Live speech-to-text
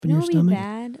in your What would be stomach?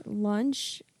 bad?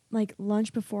 Lunch, like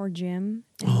lunch before gym.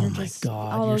 And Oh you're my just,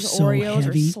 God, all you're those so Oreos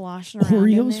heavy. are sloshing around in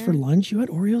Oreos there. for lunch? You had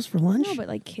Oreos for lunch? No, but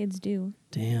like kids do.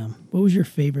 Damn. What was your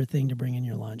favorite thing to bring in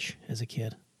your lunch as a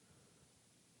kid?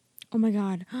 Oh my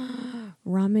God.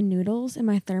 Ramen noodles in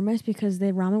my thermos because the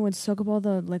ramen would soak up all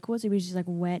the liquids. It was just like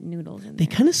wet noodles in They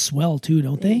there. kind of swell too,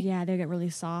 don't they? Yeah, they get really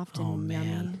soft Oh, and man.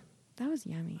 yummy. That was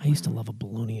yummy. I used to love a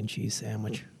bologna and cheese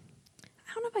sandwich.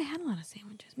 I don't know if I had a lot of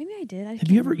sandwiches. Maybe I did. Have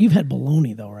you ever? You've had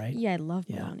bologna though, right? Yeah, I love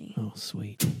Yeah. bologna. Oh,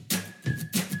 sweet.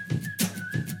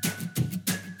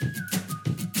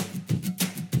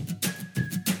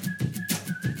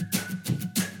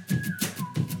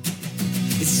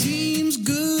 It seems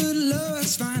good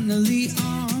luck's finally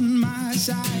on my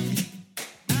side.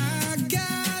 I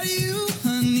got you,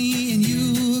 honey, and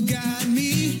you got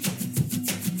me.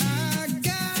 I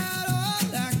got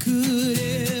all I could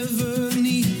ever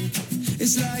need.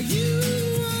 It's like you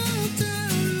walked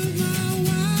out of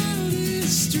my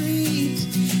wildest dreams.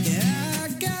 Yeah, I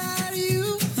got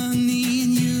you, honey,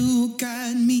 and you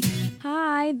got me.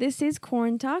 Hi, this is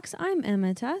Corn Talks. I'm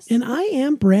Emma Tuss. And I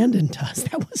am Brandon Tuss.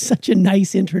 That was such a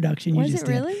nice introduction you Was just it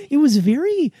did. really? It was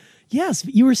very, yes,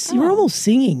 you were Oh. almost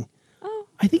singing. Oh.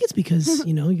 I think it's because,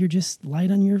 you're just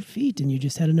light on your feet and you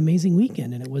just had an amazing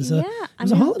weekend and it was a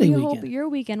holiday we weekend. hope your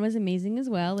weekend was amazing as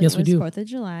well. Yes, it we was do. 4th of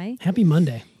July. Happy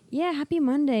Monday. Yeah, happy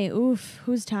Monday. Oof,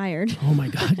 who's tired? Oh my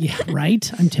God. Yeah,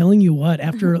 right? I'm telling you what,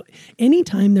 after any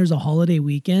time there's a holiday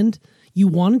weekend, you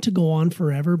want it to go on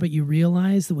forever, but you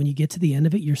realize that when you get to the end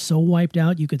of it, you're so wiped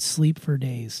out, you could sleep for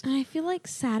days. And I feel like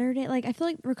Saturday, I feel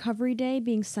like recovery day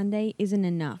being Sunday isn't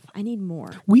enough. I need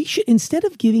more. We should, instead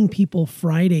of giving people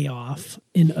Friday off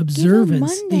in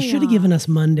observance, they Monday should have given off. us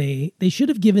Monday. They should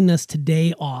have given us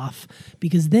today off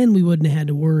because then we wouldn't have had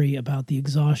to worry about the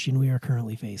exhaustion we are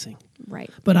currently facing. Right.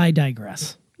 But I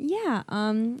digress. Yeah.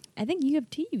 I think you have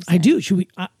tea. You I said. do. Should we?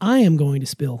 I am going to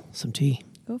spill some tea.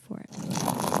 Go for it.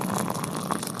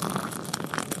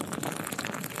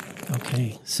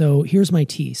 Okay, so here's my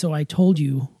tea. So I told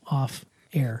you off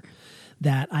air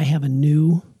that I have a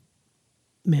new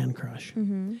man crush,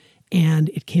 and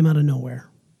it came out of nowhere.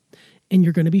 And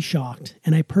you're going to be shocked.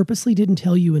 And I purposely didn't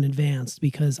tell you in advance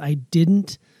because I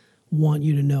didn't want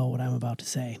you to know what I'm about to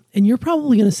say. And you're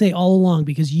probably going to say all along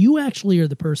because you actually are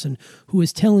the person who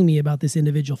was telling me about this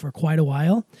individual for quite a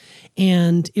while.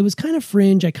 And it was kind of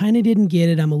fringe. I kind of didn't get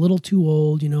it. I'm a little too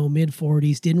old, mid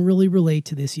 40s, didn't really relate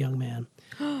to this young man.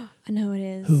 I know it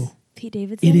is. Who? Pete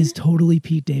Davidson. It is totally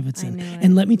Pete Davidson. I knew it.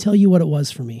 And let me tell you what it was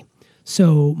for me.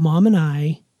 So Mom and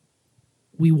I,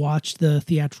 we watched the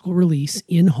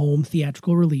in-home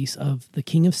theatrical release of The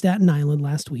King of Staten Island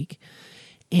last week.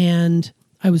 And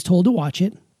I was told to watch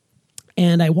it.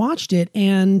 And I watched it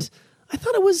and I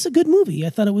thought it was a good movie.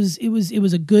 I thought it was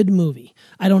a good movie.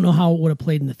 I don't know how it would have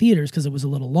played in the theaters because it was a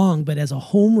little long, but as a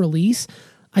home release,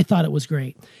 I thought it was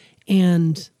great.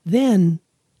 And then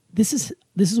this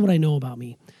is what I know about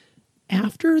me.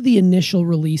 After the initial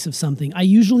release of something, I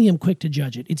usually am quick to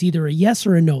judge it. It's either a yes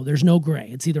or a no. There's no gray.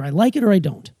 It's either I like it or I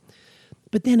don't.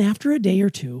 But then after a day or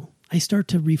two, I start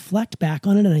to reflect back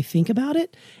on it and I think about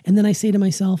it. And then I say to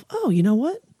myself, oh, you know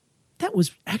what? That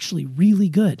was actually really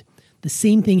good. The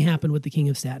same thing happened with The King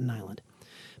of Staten Island.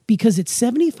 Because it's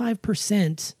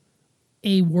 75%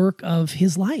 a work of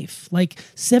his life. Like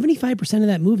 75% of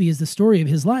that movie is the story of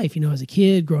his life, as a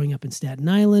kid growing up in Staten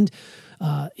Island.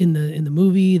 In the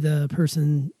movie,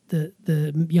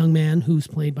 the young man who's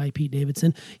played by Pete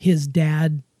Davidson, his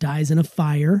dad dies in a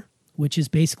fire, which is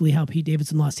basically how Pete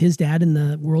Davidson lost his dad in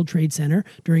the World Trade Center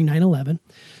during 9/11.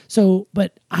 So,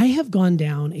 but I have gone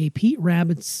down a Pete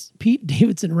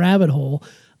Davidson rabbit hole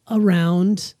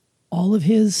around all of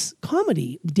his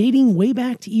comedy, dating way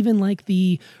back to even like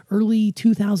the early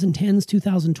 2010s,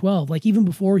 2012, like even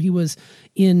before he was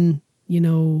in,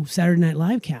 Saturday Night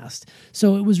Live cast.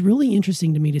 So it was really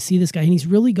interesting to me to see this guy, and he's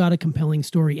really got a compelling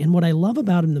story. And what I love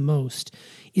about him the most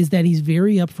is that he's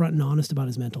very upfront and honest about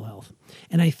his mental health.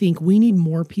 And I think we need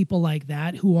more people like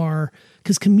that who are,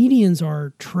 because comedians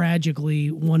are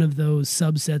tragically one of those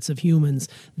subsets of humans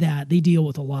that they deal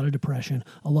with a lot of depression,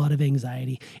 a lot of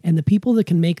anxiety. And the people that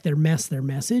can make their mess their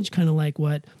message, kind of like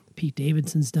what Pete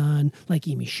Davidson's done, like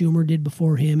Amy Schumer did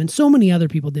before him, and so many other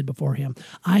people did before him.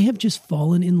 I have just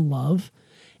fallen in love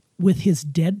with his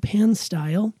deadpan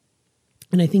style.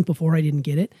 And I think before I didn't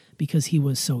get it because he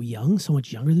was so young, so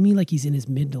much younger than me, like he's in his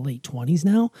mid to late 20s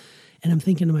now. And I'm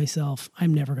thinking to myself,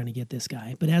 I'm never going to get this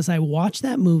guy. But as I watched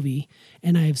that movie,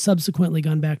 and I have subsequently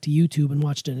gone back to YouTube and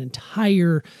watched an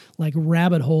entire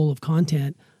rabbit hole of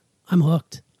content, I'm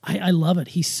hooked. I love it.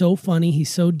 He's so funny. He's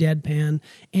so deadpan,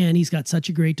 and he's got such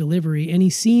a great delivery. And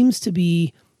he seems to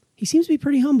be He seems to be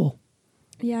pretty humble.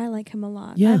 Yeah, I like him a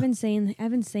lot. Yeah. I've been saying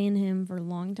him for a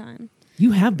long time.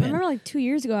 You have I been. remember like 2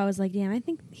 years ago, I was like, damn, I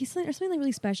think there's something like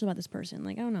really special about this person.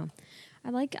 Like, I don't know.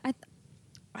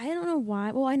 I don't know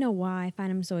why. Well, I know why I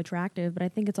find him so attractive, but I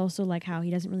think it's also like how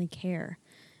he doesn't really care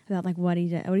about like what he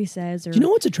says. Or Do you know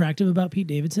what's attractive about Pete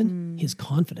Davidson? His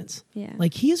confidence. Yeah.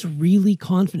 Like, he is really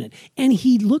confident. And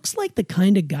he looks like the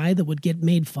kind of guy that would get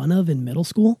made fun of in middle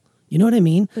school. You know what I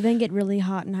mean? But then get really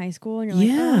hot in high school, and you're like,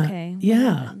 Yeah. oh, okay.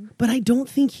 Yeah. But I don't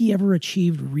think he ever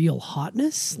achieved real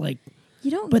hotness. Like,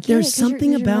 You don't. But get there's it 'cause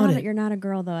something you're about not- it. You're not a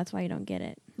girl though. That's why you don't get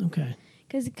it. okay.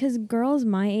 Because girls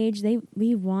my age,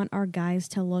 we want our guys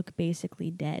to look basically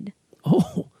dead.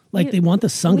 Oh, like We- they want the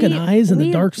sunken eyes and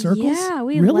the dark circles? Yeah,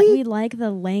 Really? we like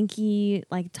the lanky,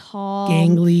 like tall,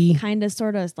 Gangly. kind of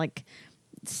sort of like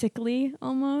sickly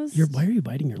almost. Why are you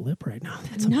biting your lip right now?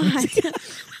 That's not. amazing.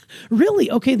 Really?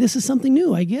 Okay, this is something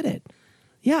new. I get it.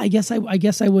 Yeah, I guess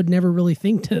I would never really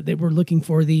think that we're looking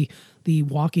for the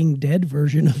Walking Dead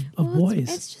version of Well, boys.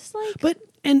 It's just like,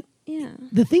 And yeah.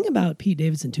 the thing about Pete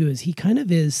Davidson too is he kind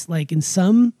of is like in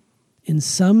some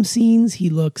scenes he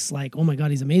looks like, oh my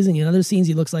God, he's amazing. In other scenes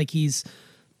he looks like he's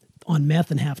on meth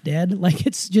and half dead. Like,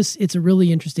 it's a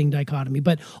really interesting dichotomy.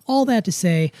 But all that to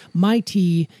say, my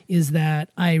tea is that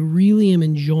I really am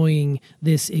enjoying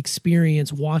this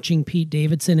experience watching Pete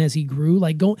Davidson as he grew.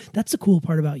 That's the cool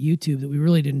part about YouTube that we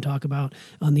really didn't talk about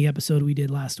on the episode we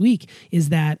did last week, is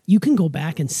that you can go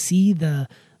back and see the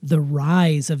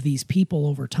rise of these people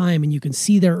over time, and you can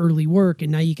see their early work,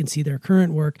 and now you can see their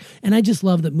current work. And I just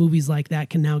love that movies like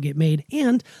that can now get made.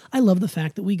 And I love the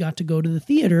fact that we got to go to the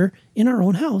theater in our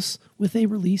own house with a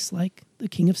release like The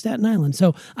King of Staten Island.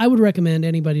 So I would recommend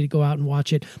anybody to go out and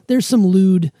watch it. There's some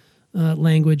lewd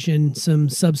language and some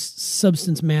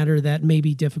substance matter that may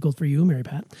be difficult for you, Mary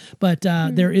Pat. But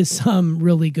there is some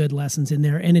really good lessons in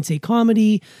there. And it's a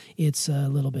comedy. It's a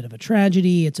little bit of a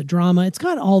tragedy. It's a drama. It's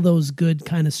got all those good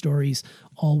kind of stories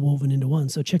all woven into one.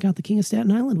 So check out The King of Staten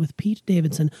Island with Pete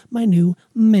Davidson, my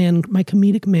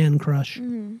comedic man crush.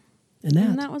 Mm-hmm.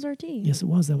 And that was our tea. Yes, it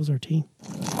was. That was our tea.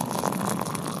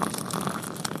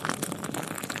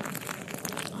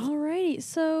 Alrighty,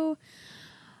 so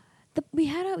we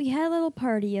had a little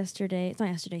party yesterday. It's not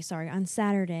yesterday, sorry, on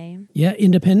Saturday. Yeah,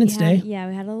 Independence Day. Yeah,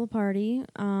 we had a little party.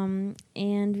 And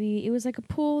it was like a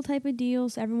pool type of deal,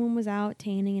 so everyone was out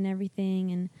tanning and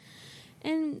everything.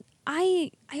 And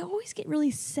I always get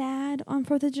really sad on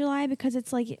 4th of July because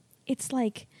it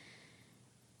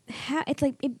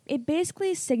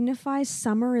basically signifies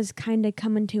summer is kind of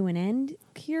coming to an end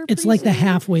here. It's like the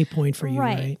halfway point for you,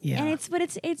 right? Yeah. And it's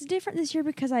different this year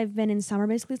because I've been in summer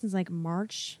basically since like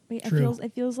March. True.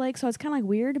 It feels like, so it's kind of like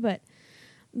weird, but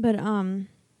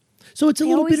so it's a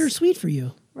little always- bittersweet for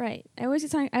you. right. I was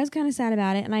kind of sad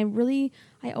about it, and I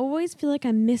always feel like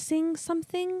I'm missing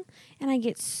something, and I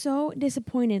get so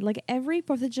disappointed. Like every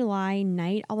 4th of July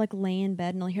night, I'll like lay in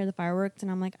bed and I'll hear the fireworks,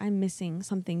 and I'm like, I'm missing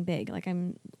something big. Like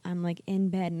I'm like in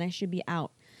bed and I should be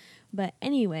out. But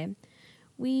anyway,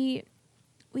 we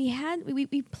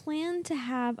planned to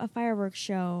have a fireworks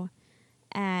show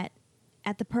at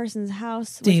the person's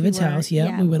house. which David's we were- house,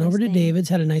 yeah. We we went were over to staying. David's,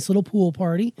 had a nice little pool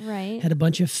party. Right. Had a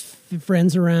bunch of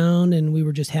friends around, and we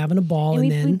were just having a ball. And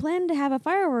And, we then planned to have a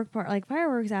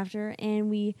fireworks after, and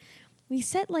we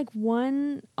set like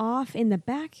one off in the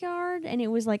backyard, and it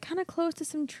was like kind of close to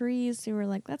some trees. So we were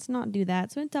like, let's not do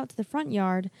that. So we went out to the front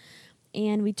yard,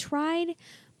 and we tried,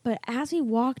 but as we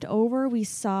walked over, we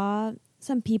saw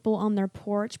some people on their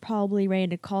porch probably ready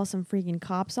to call some freaking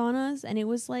cops on us. And it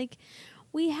was like,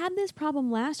 we had this problem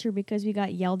last year because we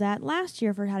got yelled at last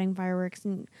year for having fireworks.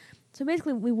 And so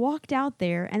basically we walked out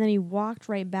there and then we walked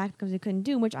right back because we couldn't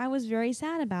do them, which I was very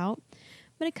sad about.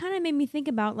 But it kind of made me think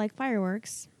about like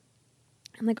fireworks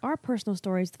and like our personal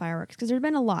stories with fireworks, because there's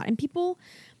been a lot and people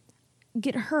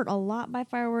get hurt a lot by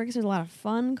fireworks. There's a lot of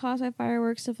fun caused by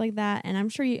fireworks, stuff like that. And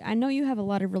I know you have a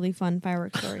lot of really fun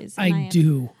fireworks stories. And I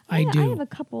do. I have a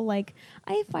couple, like,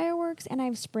 I have fireworks and I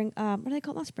have what do they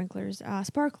call it? Not sprinklers,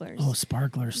 sparklers. Oh,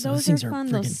 sparklers. Those things are are fun.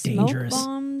 freaking Those dangerous. smoke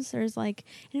bombs. There's like,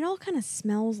 and it all kind of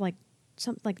smells like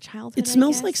something like childhood. It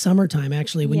smells I like guess. summertime,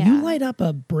 actually. When you Yeah. light up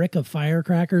a brick of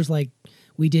firecrackers like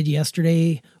we did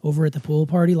yesterday over at the pool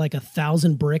party, like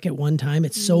 1,000 brick at one time.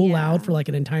 It's so Yeah. loud for like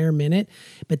an entire minute.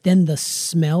 But then the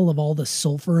smell of all the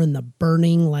sulfur and the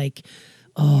burning, like,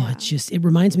 it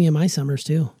reminds me of my summers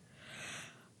too.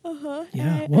 Uh-huh.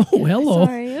 Yeah. Whoa, hello.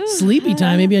 Sorry. Sleepy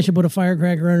time. Maybe I should put a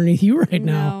firecracker underneath you right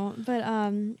now.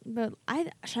 No, but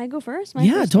should I go first? My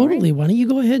Yeah, first story? totally. Why don't you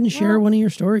go ahead and share Well, one of your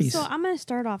stories? So I'm gonna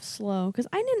start off slow because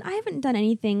I haven't done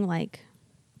anything like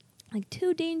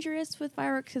too dangerous with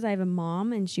fireworks because I have a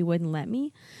mom and she wouldn't let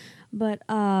me. But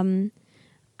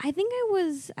I think I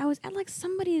was at like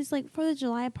somebody's like 4th of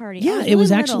July party. Yeah, it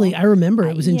was actually, I remember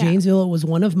it was in yeah. Janesville. It was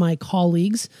one of my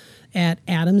colleagues at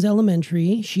Adams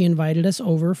Elementary. She invited us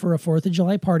over for a 4th of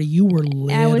July party. You were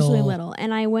little. I was really little.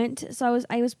 And I went, so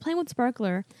I was playing with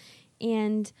Sparkler,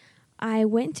 and I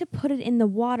went to put it in the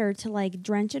water to like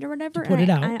drench it or whatever. Put it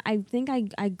out. I think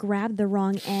I grabbed the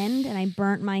wrong end and I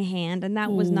burnt my hand, and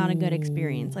that was not a good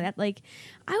experience. Like that, like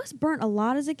I was burnt a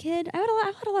lot as a kid. I've had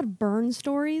a lot of burn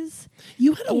stories.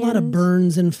 You had a lot of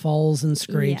burns and falls and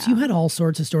scrapes. Yeah. You had all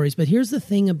sorts of stories. But here's the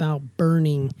thing about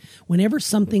burning. Whenever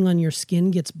something on your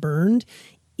skin gets burned,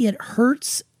 it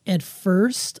hurts at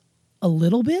first a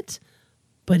little bit,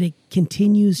 but it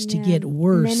continues to get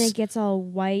worse. And then it gets all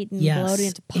white and yes, bloated.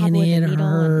 And, to pop and with it the needle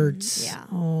hurts. yeah.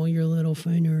 Oh, your little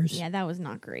fingers. Yeah, that was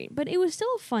not great. But it was still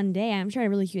a fun day. I'm sure I had a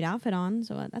really cute outfit on,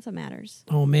 so that's what matters.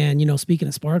 Oh, man. You know, speaking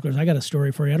of sparklers, I got a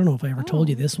story for you. I don't know if I ever told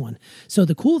you this one. So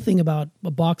the cool thing about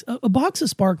a box of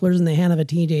sparklers in the hand of a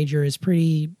teenager is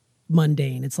pretty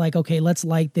mundane. It's like, okay, let's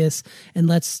light this and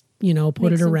let's, you know, put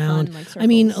Make it some around. fun, like, I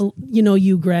mean, circles. you know,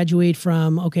 you graduate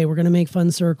from, okay, we're going to make fun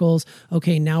circles.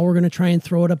 Okay, now we're going to try and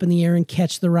throw it up in the air and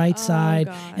catch the right side.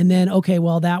 God. And then, okay,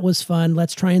 well, that was fun.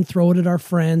 Let's try and throw it at our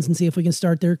friends and see if we can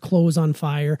start their clothes on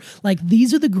fire. Like,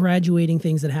 these are the graduating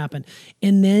things that happen.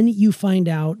 And then you find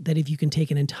out that if you can take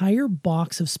an entire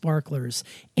box of sparklers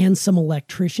and some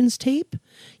electrician's tape,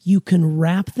 you can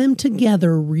wrap them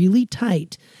together really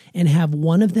tight and have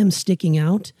one of them sticking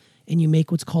out, and you make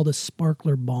what's called a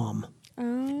sparkler bomb.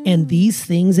 And these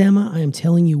things, Emma, I am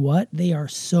telling you what, they are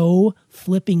so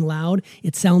flipping loud.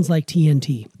 It sounds like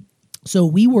TNT. So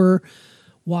we were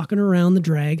walking around the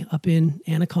drag up in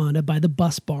Anaconda by the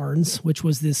bus barns, which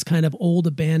was this kind of old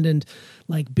abandoned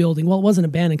like building. Well, it wasn't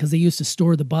abandoned because they used to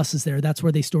store the buses there. That's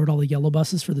where they stored all the yellow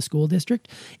buses for the school district.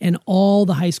 And all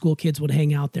the high school kids would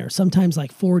hang out there. Sometimes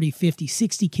like 40, 50,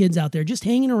 60 kids out there just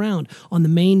hanging around on the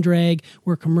main drag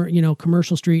where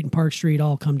Commercial Street and Park Street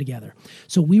all come together.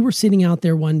 So we were sitting out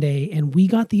there one day and we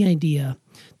got the idea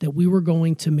that we were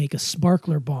going to make a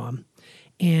sparkler bomb.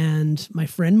 And my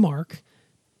friend Mark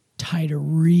tied a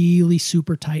really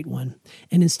super tight one.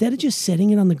 And instead of just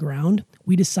setting it on the ground,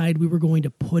 we decided we were going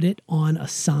to put it on a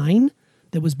sign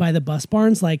that was by the bus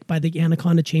barns, like by the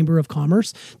Anaconda Chamber of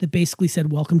Commerce, that basically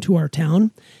said, "Welcome to our town."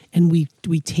 And we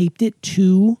taped it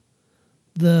to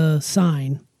the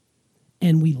sign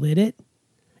and we lit it.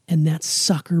 And that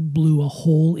sucker blew a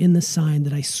hole in the sign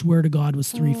that I swear to God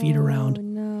was 3 feet around.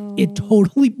 No. It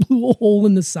totally blew a hole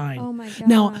in the sign. Oh my God.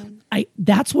 Now,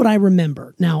 that's what I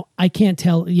remember. Now, I can't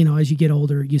tell, you know, as you get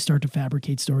older, you start to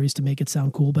fabricate stories to make it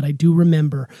sound cool, but I do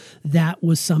remember that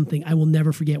was something I will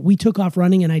never forget. We took off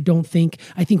running, and I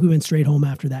think we went straight home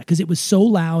after that because it was so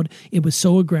loud, it was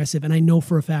so aggressive, and I know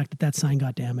for a fact that sign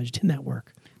got damaged in that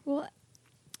work. Well,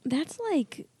 that's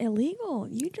like illegal.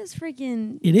 You just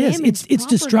freaking It is. damaged It's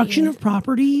destruction property. of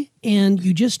property, and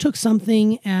you just took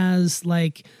something as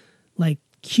like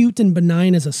cute and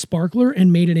benign as a sparkler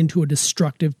and made it into a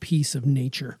destructive piece of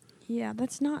nature. Yeah,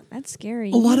 that's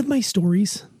scary. A lot of my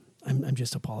stories, I'm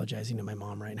just apologizing to my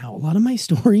mom right now. A lot of my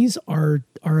stories are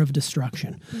of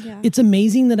destruction. Yeah. It's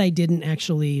amazing that I didn't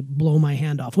actually blow my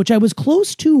hand off, which I was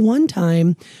close to one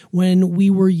time when we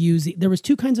were using, there was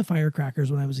two kinds of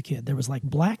firecrackers when I was a kid. There was like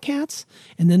Black Cats,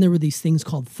 and then there were these things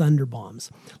called Thunder Bombs.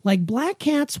 Like Black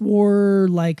Cats were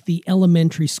like the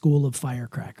elementary school of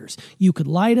firecrackers. You could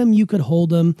light them, you could hold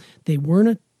them. They weren't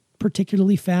a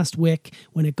particularly fast wick.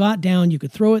 When it got down, you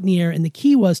could throw it in the air, and the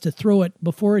key was to throw it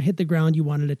before it hit the ground. You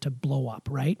wanted it to blow up,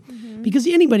 right? Mm-hmm. Because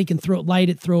anybody can light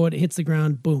it, throw it, it hits the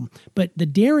ground, boom. But the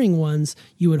daring ones,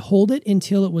 you would hold it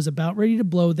until it was about ready to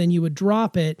blow, then you would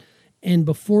drop it, and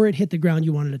before it hit the ground,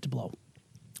 you wanted it to blow.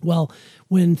 Well,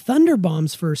 when Thunder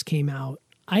Bombs first came out,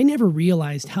 I never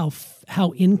realized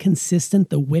how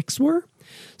inconsistent the wicks were.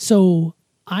 So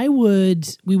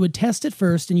we would test it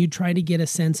first, and you'd try to get a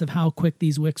sense of how quick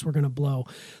these wicks were going to blow.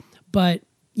 But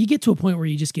you get to a point where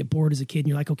you just get bored as a kid and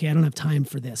you're like, okay, I don't have time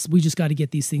for this. We just got to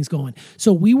get these things going.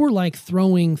 So we were like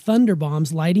throwing Thunder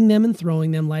Bombs, lighting them and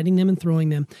throwing them, lighting them and throwing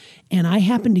them. And I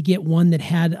happened to get one that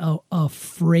had a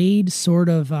frayed sort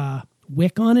of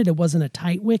wick on it. It wasn't a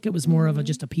tight wick. It was more of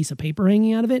just a piece of paper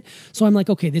hanging out of it. So I'm like,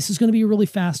 okay, this is going to be a really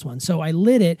fast one. So I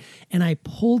lit it and I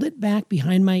pulled it back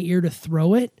behind my ear to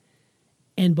throw it.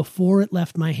 And before it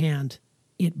left my hand,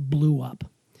 it blew up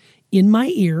in my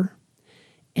ear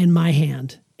and my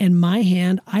hand. And my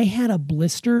hand, I had a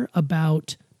blister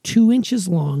about 2 inches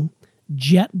long,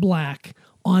 jet black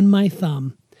on my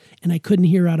thumb, and I couldn't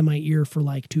hear out of my ear for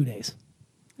like 2 days.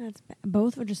 That's bad.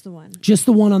 Both or just the one? Just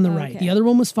the one on the right. Okay. The other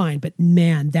one was fine, but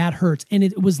man, that hurts. And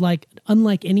it was like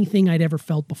unlike anything I'd ever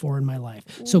felt before in my life.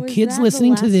 So Was kids that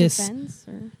listening the to last this, offense,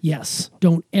 or? yes,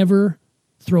 don't ever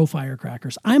throw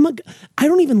firecrackers. I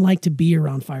don't even like to be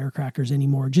around firecrackers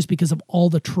anymore just because of all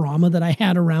the trauma that I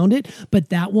had around it. But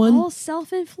that one, All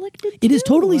self-inflicted. it is too.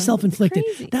 totally self-inflicted.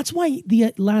 Crazy. That's why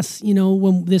the last,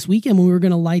 when this weekend when we were going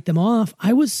to light them off,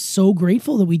 I was so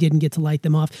grateful that we didn't get to light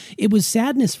them off. It was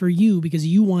sadness for you because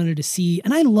you wanted to see,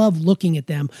 and I love looking at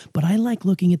them, but I like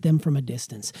looking at them from a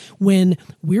distance. When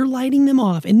we're lighting them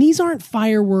off, and these aren't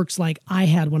fireworks like I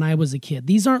had when I was a kid.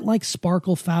 These aren't like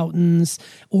sparkle fountains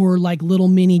or like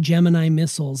little mini Gemini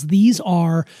missiles. These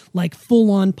are like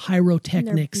full-on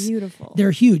pyrotechnics. They're beautiful.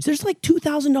 They're huge. There's like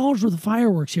 $2,000 worth of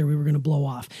fireworks here we were going to blow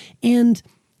off. And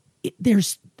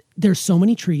there's so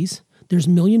many trees. There's $1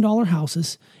 million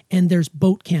houses and there's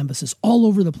boat canvases all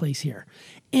over the place here.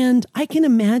 And I can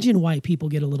imagine why people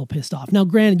get a little pissed off. Now,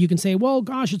 granted, you can say, well,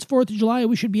 gosh, it's 4th of July.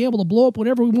 We should be able to blow up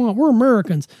whatever we want. We're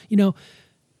Americans.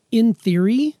 In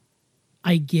theory,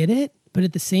 I get it. But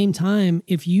at the same time,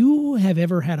 if you have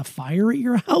ever had a fire at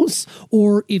your house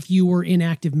or if you were in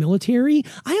active military,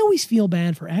 I always feel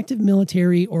bad for active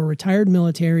military or retired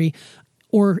military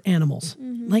or animals.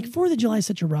 Like 4th of July is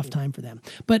such a rough time for them.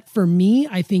 But for me,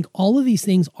 I think all of these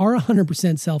things are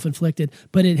 100% self-inflicted,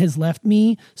 but it has left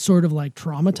me sort of like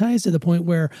traumatized to the point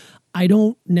where I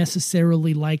don't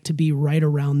necessarily like to be right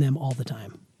around them all the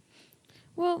time.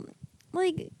 Well,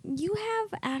 like you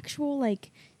have actual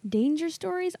like danger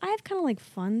stories. I have kind of like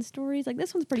fun stories. Like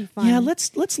this one's pretty fun. Yeah,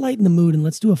 let's lighten the mood and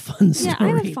let's do a fun story. Yeah, I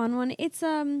have a fun one. It's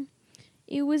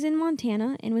it was in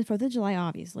Montana and it was 4th of July,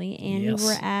 obviously, and Yes. we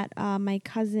were at my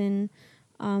cousin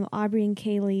Aubrey and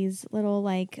Kaylee's little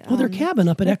like Their cabin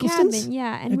up at their Eccleston's? cabin,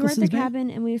 yeah, and we were at the Eccleston's Bay? cabin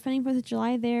and we were spending 4th of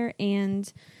July there,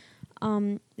 and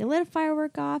they lit a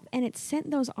firework off and it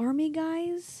sent those army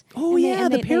guys. Oh, and yeah,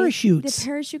 the parachutes. The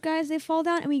parachute guys, they fall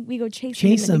down and we go chase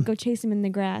Chase them. them. We go chase them in the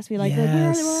grass. We like, where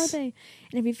are they? Where are Yes. they?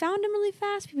 And if we found them really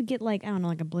fast, we would get like, I don't know,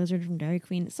 like a blizzard from Dairy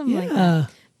Queen, something like Yeah.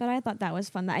 that. But I thought that was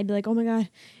fun. That I'd be like, oh my god,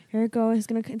 here it goes. It's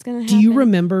gonna happen. Do you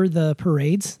remember the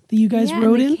parades that you guys yeah,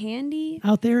 rode and the in? candy.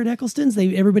 Out there at Eccleston's,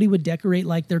 everybody would decorate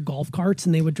like their golf carts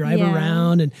and they would drive Yeah.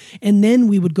 around and then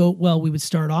we would we would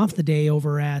start off the day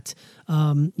over at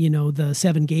the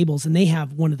Seven Gables, and they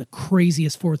have one of the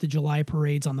craziest 4th of July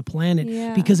parades on the planet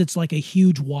Yeah. because it's like a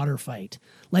huge water fight.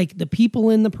 Like the people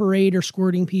in the parade are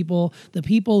squirting people, the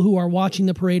people who are watching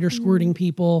the parade are squirting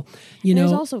people,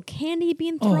 There's also candy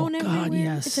being Oh, thrown God, everywhere.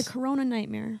 yes. It's a corona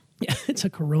nightmare. Yeah, it's a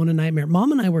corona nightmare.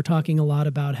 Mom and I were talking a lot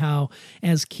about how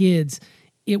as kids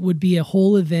it would be a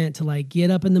whole event to like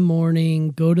get up in the morning,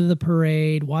 go to the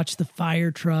parade, watch the fire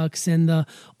trucks and the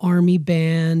army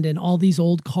band and all these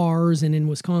old cars. And in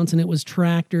Wisconsin, it was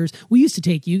tractors. We used to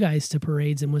take you guys to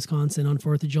parades in Wisconsin on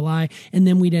 4th of July. And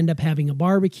then we'd end up having a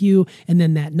barbecue. And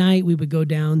then that night we would go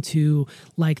down to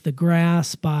like the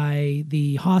grass by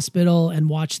the hospital and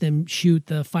watch them shoot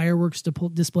the fireworks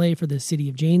display for the city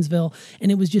of Janesville.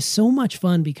 And it was just so much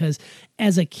fun because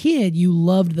as a kid, you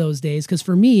loved those days. Because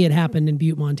for me, it happened in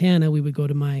Butte, Montana. We would go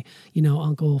to my,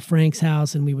 Uncle Frank's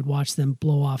house and we would watch them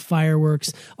blow off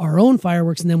fireworks, our own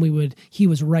fireworks. And then he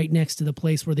was right next to the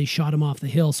place where they shot him off the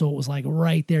hill. So it was like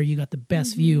right there. You got the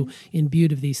best view in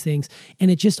Butte of these things. And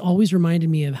it just always reminded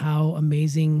me of how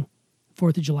amazing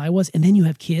 4th of July was. And then you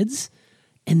have kids.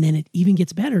 And then it even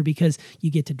gets better because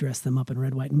you get to dress them up in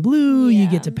red, white, and blue. You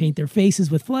get to paint their faces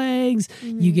with flags.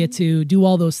 You get to do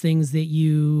all those things that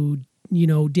you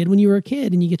did when you were a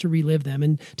kid, and you get to relive them.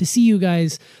 And to see you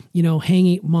guys,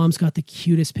 hanging, Mom's got the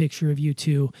cutest picture of you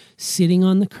two sitting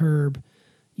on the curb,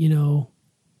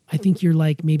 I think you're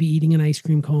like maybe eating an ice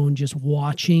cream cone, just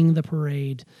watching the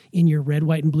parade in your red,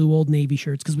 white, and blue Old Navy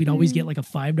shirts. Cause we'd always get like a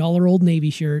 $5 Old Navy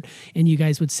shirt and you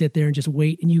guys would sit there and just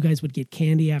wait. And you guys would get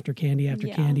candy after candy after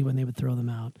candy when they would throw them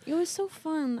out. It was so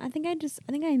fun. I think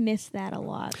I missed that a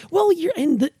lot. Well,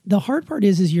 the hard part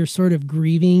is you're sort of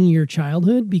grieving your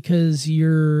childhood because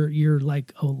you're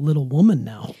like a little woman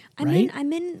now, right?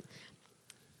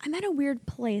 I'm at a weird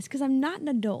place because I'm not an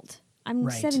adult. I'm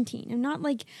Right. 17. I'm not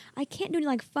like, I can't do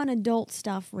like fun adult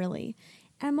stuff really.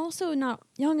 And I'm also not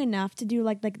young enough to do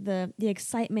like the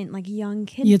excitement like young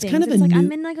kid Yeah, it's things. kind of it's a like new-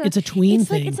 I'm in like it's a tween it's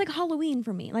thing. Like, it's like Halloween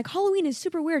for me. Like Halloween is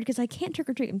super weird because I can't trick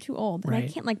or treat. I'm too old, and I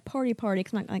Right. can't like party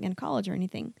because I'm not like in college or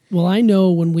anything. Well, I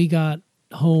know when we got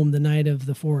home the night of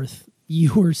the 4th,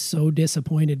 you were so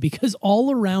disappointed because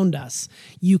all around us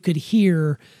you could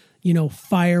hear,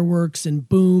 fireworks and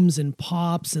booms and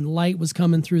pops and light was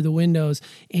coming through the windows.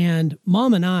 And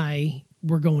Mom and I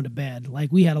were going to bed.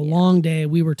 Like we had a long day.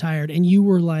 We were tired. And you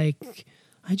were like,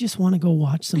 I just want to go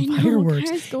watch some I know, fireworks.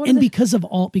 guys, go to And the- because of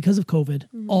COVID,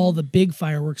 all the big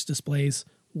fireworks displays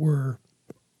were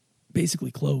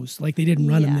basically closed. Like they didn't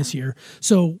run them Yeah. this year.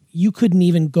 So you couldn't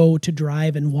even go to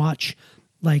drive and watch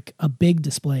like a big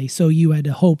display. So you had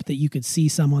to hope that you could see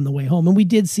some on the way home. And we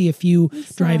did see a few We saw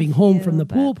a driving home from few, the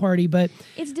pool but- party, but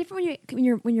It's different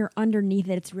when you're underneath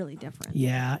it. It's really different.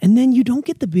 yeah. And then you don't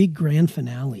get the big grand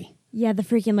finale. Yeah, the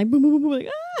freaking like boom, boom, boom, boom, like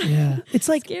Yeah. It's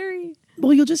like, scary.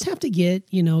 well, you'll just have to get,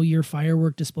 your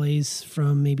firework displays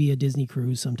from maybe a Disney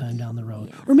cruise sometime down the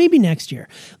road. Or maybe next year.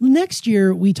 Next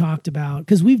year, we talked about,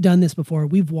 because we've done this before,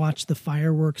 we've watched the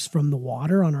fireworks from the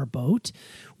water on our boat,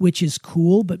 which is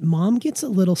cool. But Mom gets a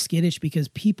little skittish because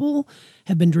people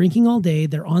have been drinking all day.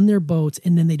 They're on their boats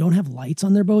and then they don't have lights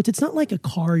on their boats. It's not like a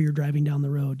car you're driving down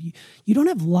the road. You don't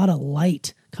have a lot of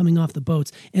light coming off the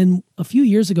boats. And a few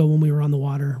years ago when we were on the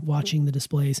water watching the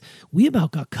displays, we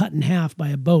about got cut in half by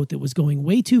a boat that was going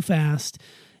way too fast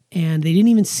and they didn't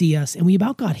even see us and we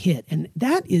about got hit. And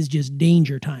that is just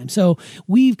danger time. So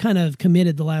we've kind of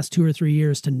committed the last 2 or 3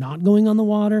 years to not going on the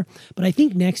water. But I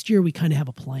think next year we kind of have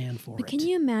a plan for But it. can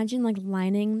you imagine like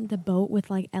lining the boat with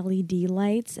like LED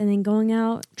lights and then going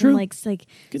out? True. And, like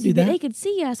Could so do that. They could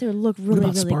see us. It would look really,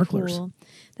 about really sparklers? cool.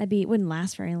 It wouldn't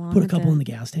last very long. Put a Have couple to in the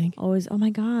gas tank. Always, oh my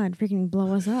God, freaking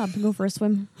blow us up. Go for a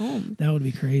swim home. That would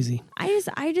be crazy.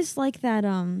 I just like that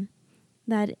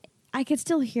that I could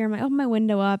still hear I opened my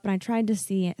window up and I tried to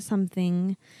see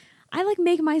something. I like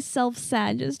make myself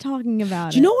sad just talking about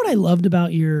it. Do you know what I loved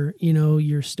about your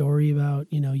story about,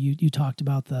 you talked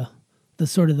about the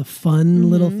sort of the fun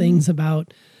little Mm-hmm. things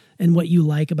about and what you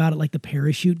like about it, like the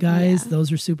parachute guys. Yeah.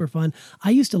 Those are super fun.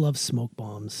 I used to love smoke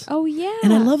bombs. Oh yeah.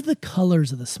 And I love the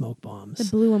colors of the smoke bombs. the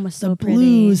blue one was so the pretty.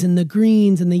 blues and the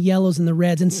greens and the yellows and the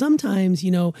reds. And sometimes,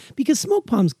 because smoke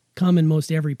bombs come in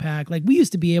most every pack. Like we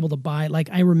used to be able to buy, like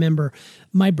I remember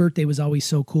my birthday was always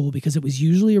so cool because it was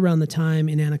usually around the time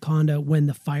in Anaconda when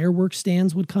the fireworks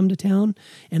stands would come to town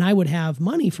and I would have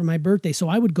money for my birthday. So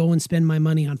I would go and spend my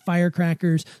money on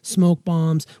firecrackers, smoke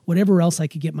bombs, whatever else I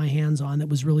could get my hands on that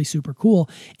was really super cool.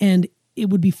 And it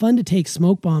would be fun to take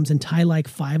smoke bombs and tie like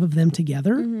 5 of them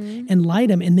together and light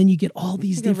them. And then you get all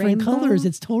these Like a different rainbow? colors.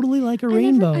 It's totally like a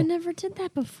rainbow. I never did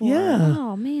that before. Yeah.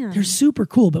 Oh man. They're super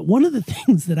cool. But one of the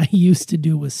things that I used to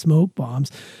do with smoke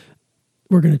bombs,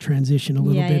 we're going to transition a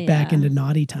little Yeah, bit back yeah. into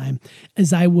naughty time,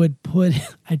 is I'd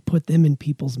put them in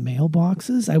people's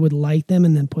mailboxes. I would light them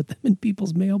and then put them in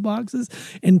people's mailboxes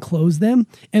and close them.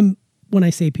 And when I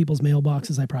say people's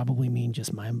mailboxes, I probably mean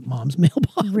just my mom's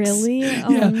mailbox. Really? Oh,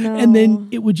 yeah. no. And then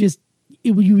you would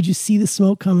just see the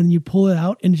smoke coming and you pull it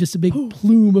out and just a big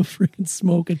plume of freaking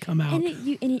smoke would come out.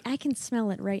 And I can smell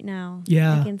it right now.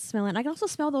 Yeah. I can smell it. I can also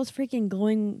smell those freaking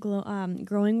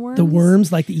growing worms. The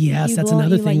worms, like, yes, You that's blow-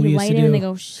 another you, thing like, we you used to light it do. and they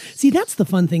go shh. See, that's the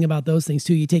fun thing about those things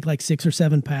too. You take like 6 or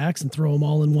 7 packs and throw them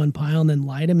all in one pile and then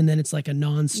light them, and then it's like a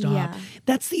nonstop. Yeah.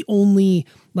 That's the only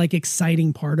like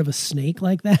exciting part of a snake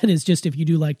like that is just if you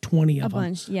do like 20 of A them.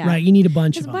 bunch, yeah. Right, you need a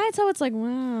bunch of Because them. by itself, it's like,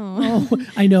 wow. Oh,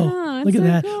 I know. Oh, Look it's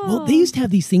at so that. Well, cool. they used to have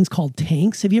these things called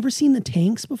tanks. Have you ever seen the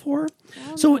tanks before?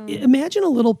 So imagine a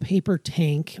little paper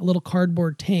tank, a little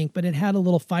cardboard tank, but it had a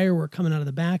little firework coming out of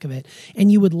the back of it.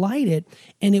 And you would light it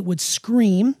and it would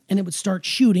scream and it would start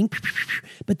shooting.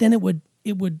 But then it would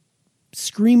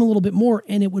scream a little bit more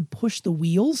and it would push the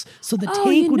wheels. So the Oh,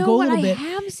 tank you would know go a what? little I bit.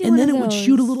 have seen And one then of it would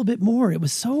shoot a those. little bit more. It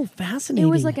was so fascinating.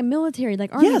 It was like a military,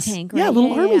 like army Yes. tank, right? Yeah, a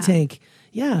little army yeah. tank.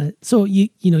 Yeah. So you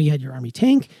had your army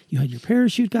tank, you had your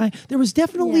parachute guy. There was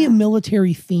definitely Yeah. a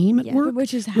military theme at Yeah, work,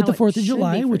 which is with how the it 4th of should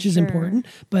July, be, for which is sure. important.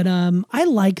 But I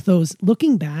like those.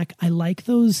 Looking back, I like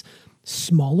those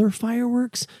smaller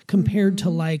fireworks compared Mm-hmm. to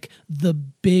like the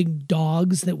big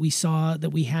dogs that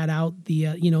we had out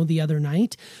the other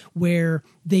night, where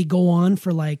they go on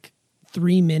for like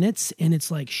 3 minutes and it's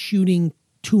like shooting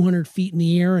 200 feet in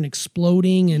the air and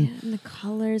exploding and And the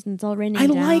colors, and it's all raining I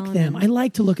down. like them. and- I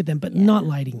like to look at them, but not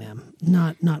lighting them.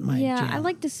 Not my yeah, jam. I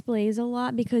like displays a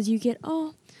lot because you get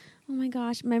oh my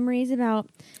gosh, memories about.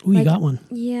 Ooh, you like, got one.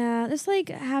 Yeah, it's like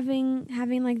having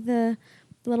like the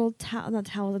little not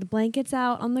towels, the blankets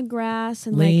out on the grass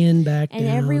and Laying back and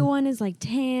down. everyone is like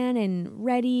tan and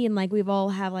ready and like we've all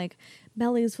have like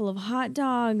bellies full of hot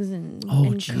dogs and Oh,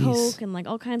 and jeez. Coke and like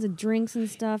all kinds of drinks and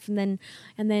stuff and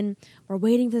then we're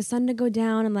waiting for the sun to go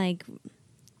down and like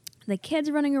the kids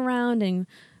are running around and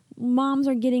moms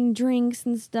are getting drinks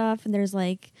and stuff and there's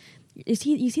like you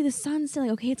see the sun still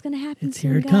like okay it's gonna happen It's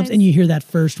soon, here it comes, guys. and you hear that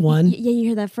first one. Yeah, you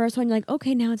hear that first one, you're like,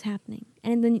 okay, now it's happening.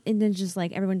 And then just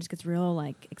like everyone just gets real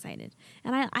like excited.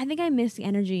 And I think I miss the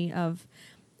energy of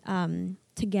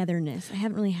togetherness. I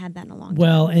haven't really had that in a long time.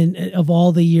 Well, and of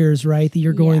all the years, right, that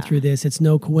you're going Yeah. through this, it's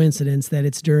no coincidence that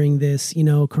it's during this,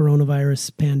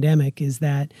 coronavirus pandemic, is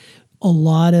that a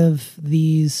lot of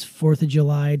these 4th of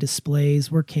July displays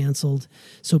were canceled.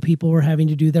 So people were having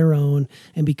to do their own.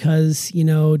 And because,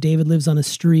 David lives on a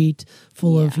street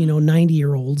full of,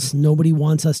 90-year-olds, nobody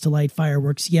wants us to light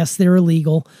fireworks. Yes, they're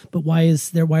illegal, but why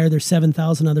are there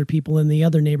 7,000 other people in the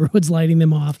other neighborhoods lighting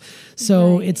them off?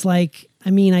 So Right. it's like,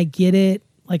 I get it.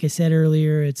 Like I said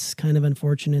earlier, it's kind of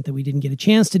unfortunate that we didn't get a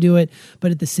chance to do it,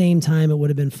 but at the same time, it would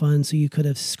have been fun. So you could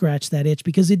have scratched that itch,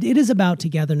 because it is about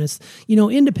togetherness.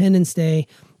 Independence Day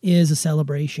is a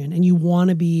celebration, and you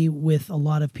want to be with a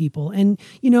lot of people. And,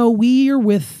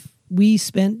 we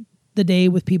spent the day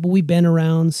with people we've been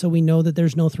around, so we know that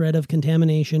there's no threat of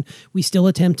contamination. We still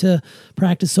attempt to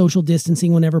practice social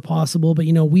distancing whenever possible, but,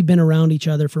 we've been around each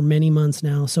other for many months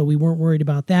now, so we weren't worried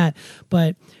about that.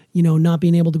 But not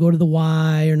being able to go to the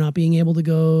Y, or not being able to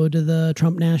go to the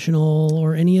Trump National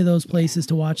or any of those places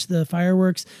to watch the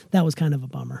fireworks, that was kind of a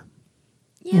bummer.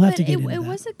 Yeah, We'll have but to get it into that.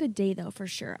 was a good day though, for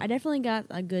sure. I definitely got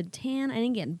a good tan. I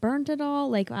didn't get burnt at all.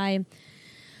 Like I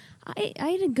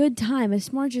had a good time.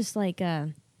 It's more just like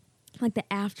the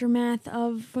aftermath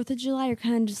of 4th of July. You're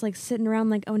kind of just like sitting around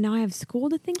like, oh, now I have school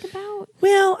to think about.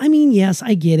 Well, yes,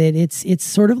 I get it. It's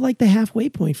sort of like the halfway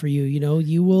point for you.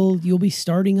 You'll be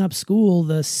starting up school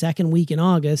the second week in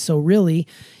August. So really,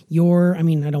 I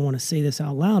don't want to say this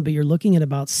out loud, but you're looking at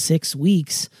about 6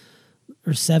 weeks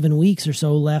or 7 weeks or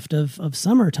so left of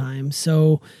summertime.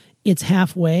 So it's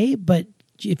halfway, but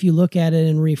if you look at it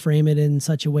and reframe it in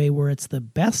such a way where it's the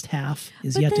best half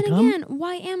is But yet then to come. again,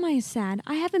 why am I sad?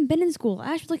 I haven't been in school.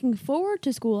 I was looking forward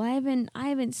to school. I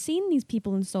haven't seen these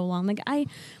people in so long. Like I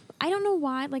don't know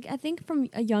why. Like I think from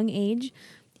a young age,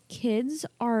 kids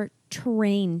are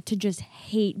trained to just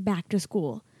hate back to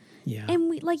school. Yeah.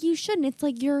 And you shouldn't. It's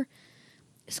like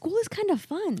school is kind of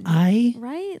fun. I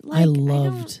right? Like, I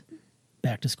loved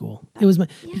back to school. It was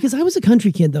because I was a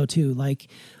country kid though too. Like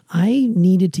I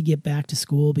needed to get back to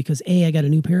school because I got a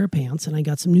new pair of pants, and I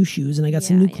got some new shoes, and I got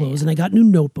some new clothes, and I got new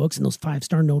notebooks, and those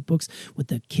 5-star notebooks with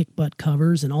the kick butt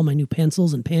covers and all my new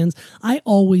pencils and pens. I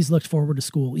always looked forward to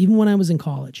school, even when I was in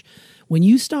college. When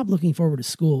you stop looking forward to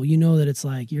school, you know that it's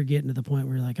like you're getting to the point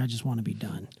where you're like, I just want to be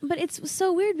done. But it's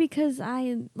so weird because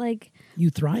You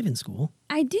thrive in school.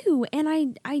 I do, and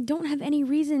I don't have any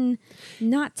reason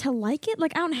not to like it.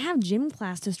 Like I don't have gym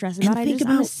class to stress about.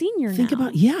 I'm a senior now.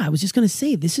 I was just going to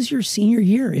say, this is your senior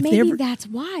year. If Maybe that's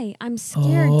why I'm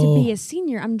scared to be a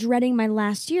senior. I'm dreading my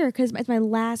last year because it's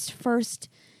my first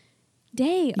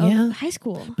day of high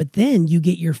school. But then you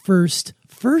get your first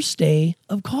day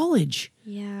of college.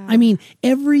 Yeah.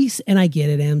 And I get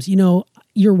it, Ems.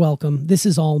 You're welcome. This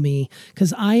is all me,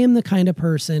 because I am the kind of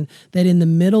person that in the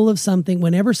middle of something,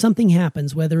 whenever something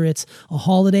happens, whether it's a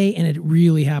holiday, and it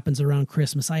really happens around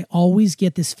Christmas, I always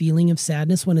get this feeling of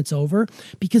sadness when it's over,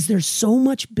 because there's so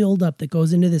much buildup that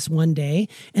goes into this one day,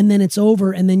 and then it's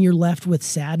over, and then you're left with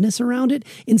sadness around it,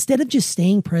 instead of just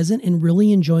staying present and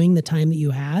really enjoying the time that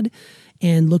you had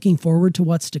and looking forward to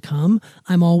what's to come.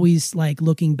 I'm always like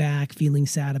looking back, feeling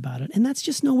sad about it. And that's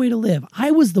just no way to live.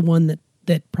 I was the one that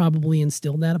probably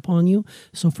instilled that upon you.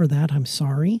 So for that, I'm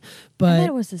sorry. But I thought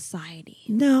it was society.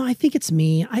 No, I think it's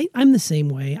me. I'm the same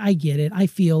way. I get it. I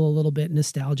feel a little bit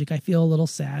nostalgic. I feel a little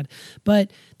sad.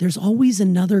 But there's always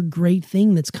another great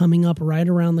thing that's coming up right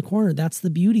around the corner. That's the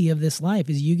beauty of this life,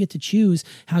 is you get to choose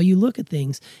how you look at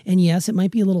things. And yes, it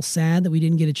might be a little sad that we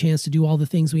didn't get a chance to do all the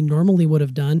things we normally would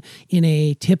have done in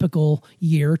a typical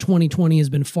year. 2020 has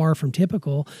been far from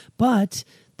typical, but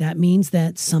that means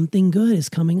that something good is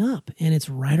coming up, and it's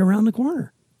right around the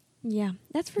corner. Yeah,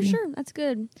 that's for sure. That's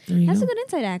good. There That's go. a good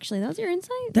insight, actually. That was your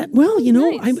insight? Nice.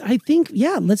 Nice. I think,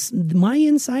 my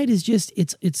insight is just,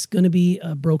 it's going to be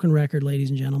a broken record,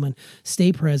 ladies and gentlemen.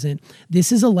 Stay present.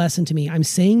 This is a lesson to me. I'm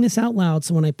saying this out loud,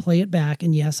 so when I play it back,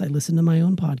 and yes, I listen to my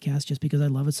own podcast just because I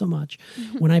love it so much.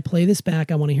 When I play this back,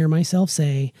 I want to hear myself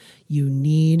say, you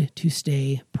need to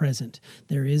stay present.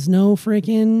 There is no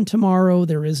freaking tomorrow.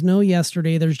 There is no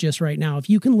yesterday. There's just right now. If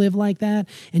you can live like that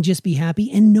and just be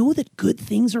happy and know that good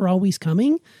things are always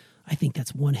coming, I think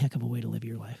that's one heck of a way to live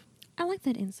your life. I like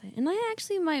that insight. And I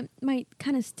actually might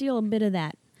kind of steal a bit of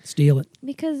that. Steal it.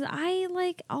 Because I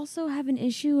also have an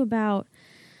issue about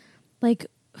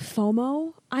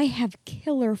FOMO. I have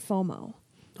killer FOMO.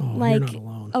 Oh, you're not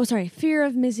alone. Oh, sorry. Fear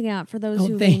of missing out for those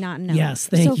who may thank- not know. yes,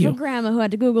 thank you. So for Grandma who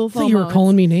had to Google FOMO. I thought you were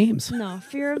calling me names. No,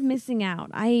 fear of missing out.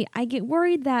 I get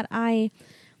worried that I'm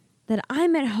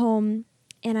at home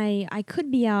and I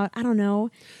could be out. I don't know.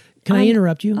 Can I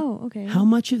interrupt you? Oh, okay. How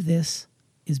much of this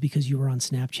is because you were on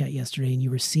Snapchat yesterday and you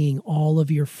were seeing all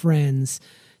of your friends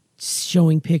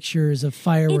showing pictures of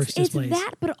fireworks displays. It's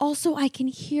that, but also I can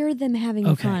hear them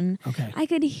having fun. Okay. I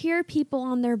could hear people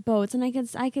on their boats, and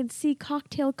I could see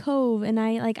Cocktail Cove, and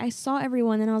I saw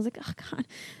everyone, and I was like, oh God,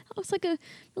 that was like a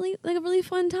really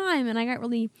fun time, and I got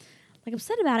really like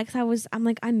upset about it because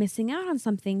I'm missing out on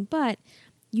something, but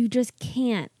you just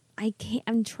can't.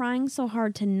 I'm trying so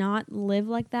hard to not live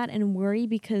like that and worry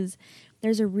because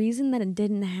there's a reason that it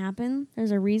didn't happen. There's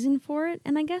a reason for it,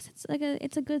 and I guess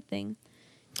it's a good thing.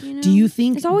 You know? Do you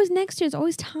think there's always next year? There's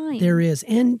always time. There is.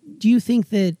 And do you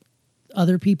think that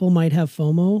other people might have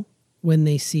FOMO when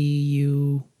they see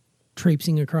you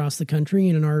traipsing across the country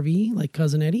in an RV like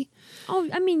Cousin Eddie? Oh,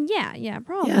 I mean, yeah,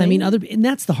 probably. Yeah, I mean, and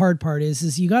that's the hard part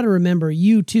is you got to remember,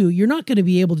 you too, you're not going to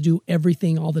be able to do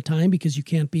everything all the time because you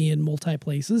can't be in multi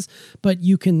places, but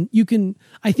you can,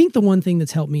 I think the one thing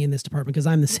that's helped me in this department, because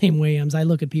I'm the same way, is I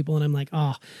look at people and I'm like,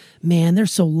 oh man, they're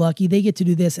so lucky. They get to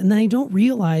do this. And then I don't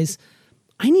realize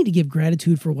I need to give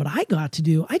gratitude for what I got to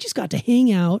do. I just got to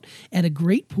hang out at a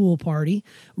great pool party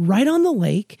right on the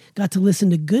lake, got to listen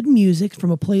to good music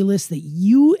from a playlist that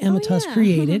you, Emma Tuss,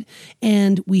 created.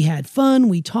 And we had fun.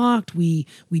 We talked. We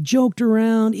joked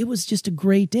around. It was just a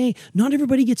great day. Not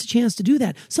everybody gets a chance to do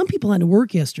that. Some people had to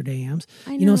work yesterday, Ams.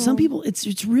 I know. You know, some people,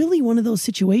 it's really one of those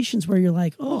situations where you're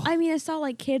like, oh. Well, I mean, I saw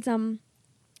like kids I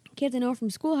know from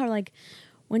school how like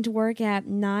went to work at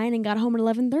 9 and got home at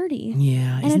 11:30.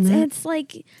 Yeah, and it's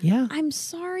like, yeah, I'm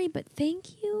sorry, but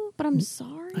thank you, but I'm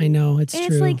sorry. I know, it's and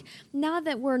true. It's like now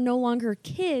that we're no longer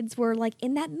kids, we're like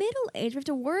in that middle age. We have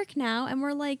to work now, and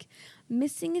we're like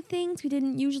missing things we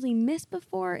didn't usually miss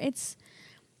before.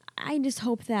 I just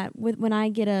hope that when I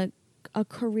get a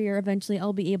career eventually,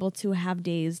 I'll be able to have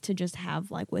days to just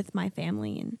have like with my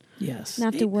family and yes,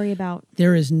 not have to worry about.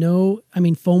 There is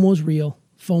FOMO's real.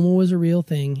 FOMO was a real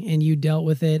thing, and you dealt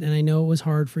with it, and I know it was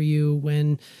hard for you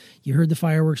when you heard the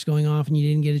fireworks going off and you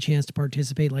didn't get a chance to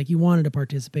participate like you wanted to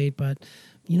participate, but,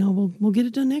 you know, we'll get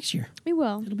it done next year. We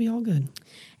will. It'll be all good.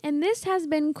 And this has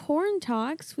been Corn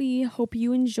Talks. We hope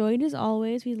you enjoyed as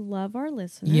always. We love our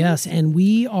listeners. Yes, and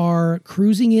we are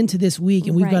cruising into this week,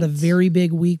 and we've got a very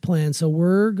big week planned. So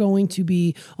we're going to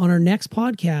be on our next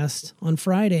podcast on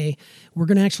Friday. We're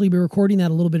going to actually be recording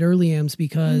that a little bit early, Ems,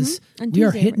 because we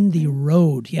are hitting the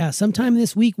road. Yeah, sometime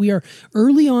this week. We are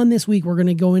early on this week. We're going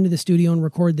to go into the studio and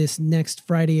record this next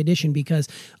Friday edition because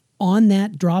on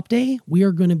that drop day, we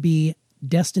are going to be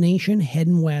destination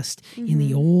heading west in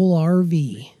the old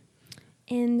RV.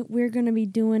 And we're going to be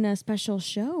doing a special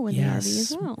show in the RV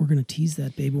as well. We're going to tease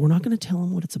that, baby. We're not going to tell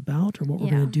them what it's about or what we're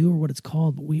going to do or what it's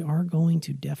called, but we are going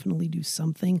to definitely do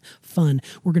something fun.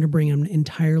 We're going to bring an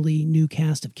entirely new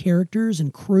cast of characters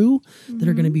and crew that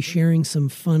are going to be sharing some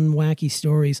fun, wacky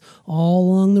stories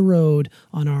all along the road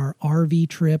on our RV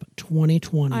trip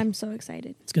 2020. I'm so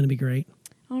excited. It's going to be great.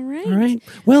 All right. All right.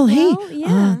 Well, hey,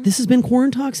 this has been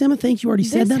Corn Talks, Emma. Thank you. Already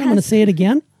said that. I'm going to say it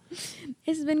again.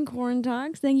 This has been Corn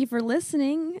Talks. Thank you for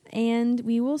listening, and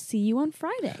we will see you on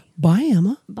Friday. Bye,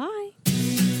 Emma. Bye.